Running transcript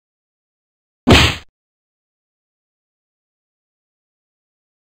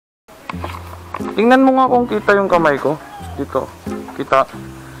Tingnan mo nga kung kita yung kamay ko. Dito. Kita.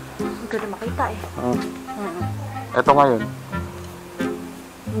 Hindi ko na makita eh. Ito ngayon.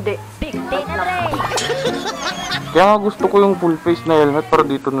 Hindi. Big day na rin. Kaya nga gusto ko yung full face na helmet pero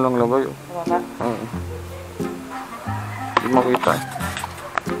dito na lang lagay. Hindi makita eh.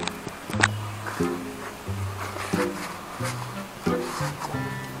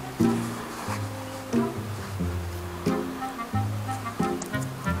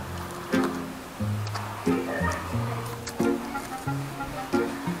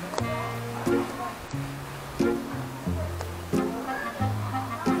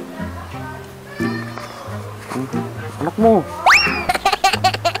 Anak mo.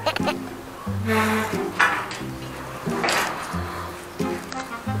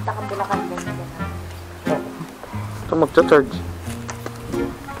 Kita kang bulakan mo. Ito magcha-charge.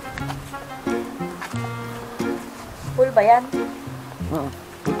 Full ba yan?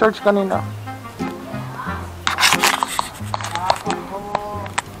 Mag-charge kanina.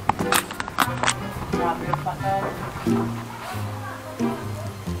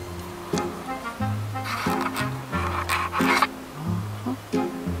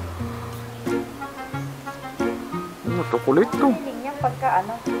 Kulit to. Feeling niya pagka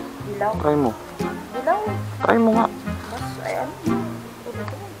ano, dilaw. Try mo. Dilaw. Try mo nga. Mas, ay ano.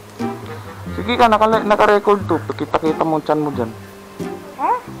 Sige ka, naka-record to. Kita-kita mo chan mo dyan.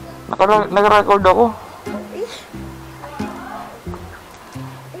 Ha? Naka-record ako. Ish.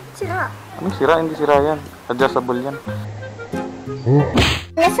 Sira. Anong sira? Hindi sira yan. Adjustable yan.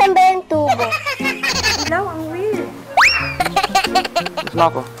 Nasaan ba yung tubo? Dilaw, ang weird. Gusto na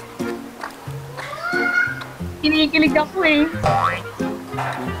ako. Kinikilig ako eh.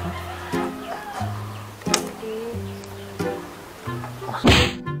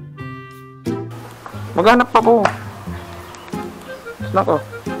 Maghanap pa po. Nako.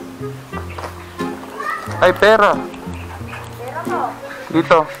 Ay, pera. Pera mo.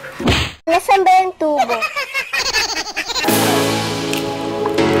 Dito. Nasaan ba yung tubo?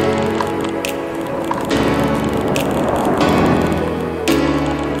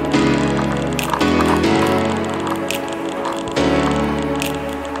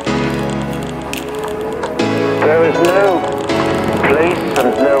 There is no place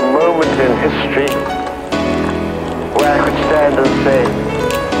and no moment in history where I could stand and say,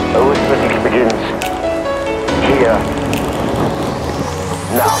 arithmetic begins here,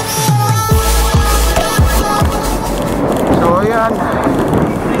 now. So, ayan.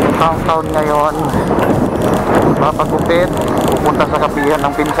 Countdown ngayon. Papagupit. Pupunta sa kapihan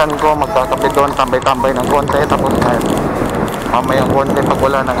ng pinsan ko. Magkakape doon. Tambay-tambay ng konti. Tapos ngayon, mamayang konti pag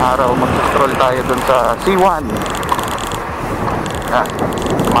wala ng araw, mag-stroll tayo doon sa C1. Yan.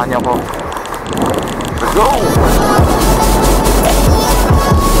 Samahan niyo ako. Let's go!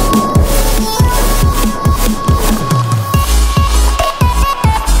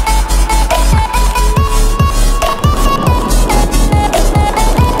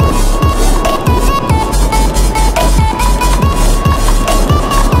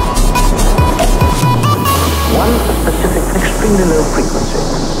 Extremely low frequency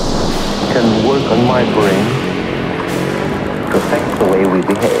can work on my brain to affect the way we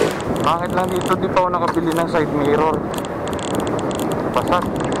behave. Bakit lang dito di pa ako nakabili ng side mirror? Pasat.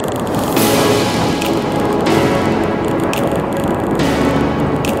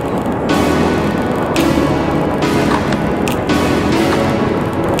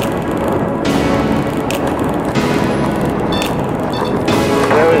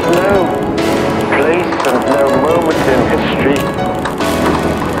 There is no place and no moment in history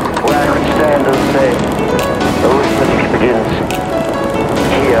where I could stand and say, arithmetic begins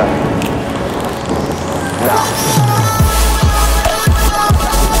here, now.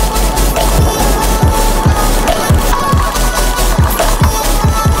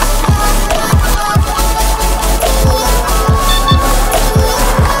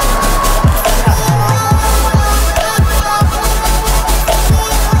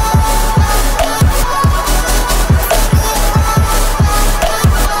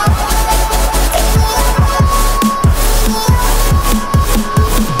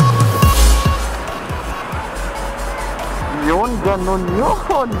 Ganun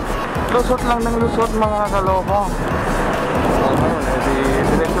yun. Lusot lang ng lusot mga kaloko. Ngayon,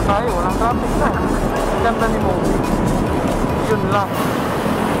 diretso tayo. Walang traffic na. Ganda ni Mobie. Yun lang.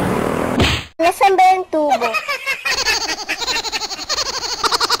 Nasaan ba yung tubo?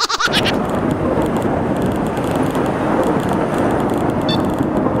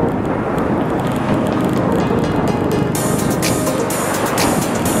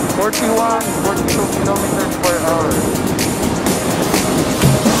 ...42 kilometers per hour.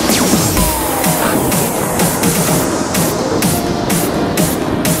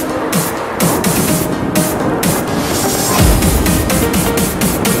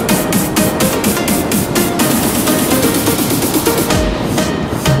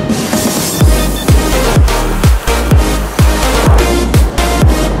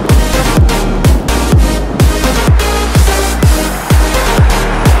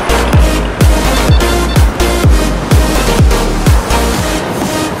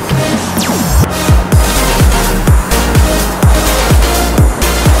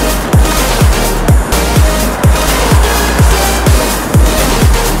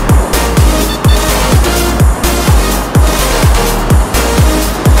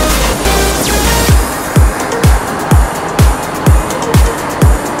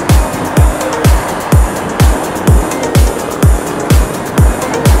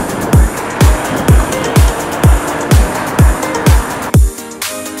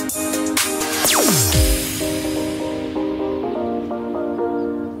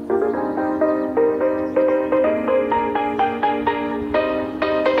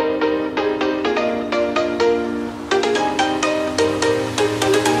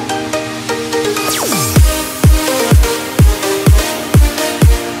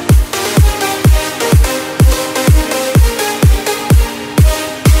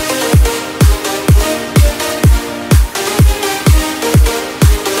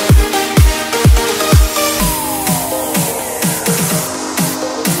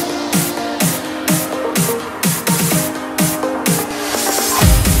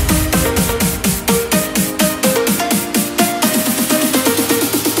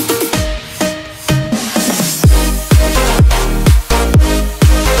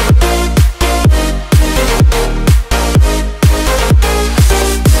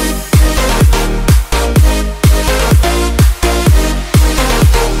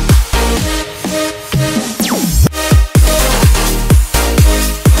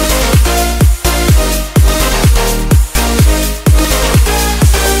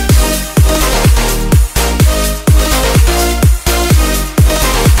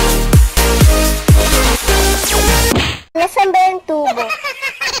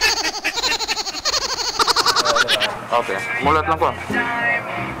 Mulat lang ko.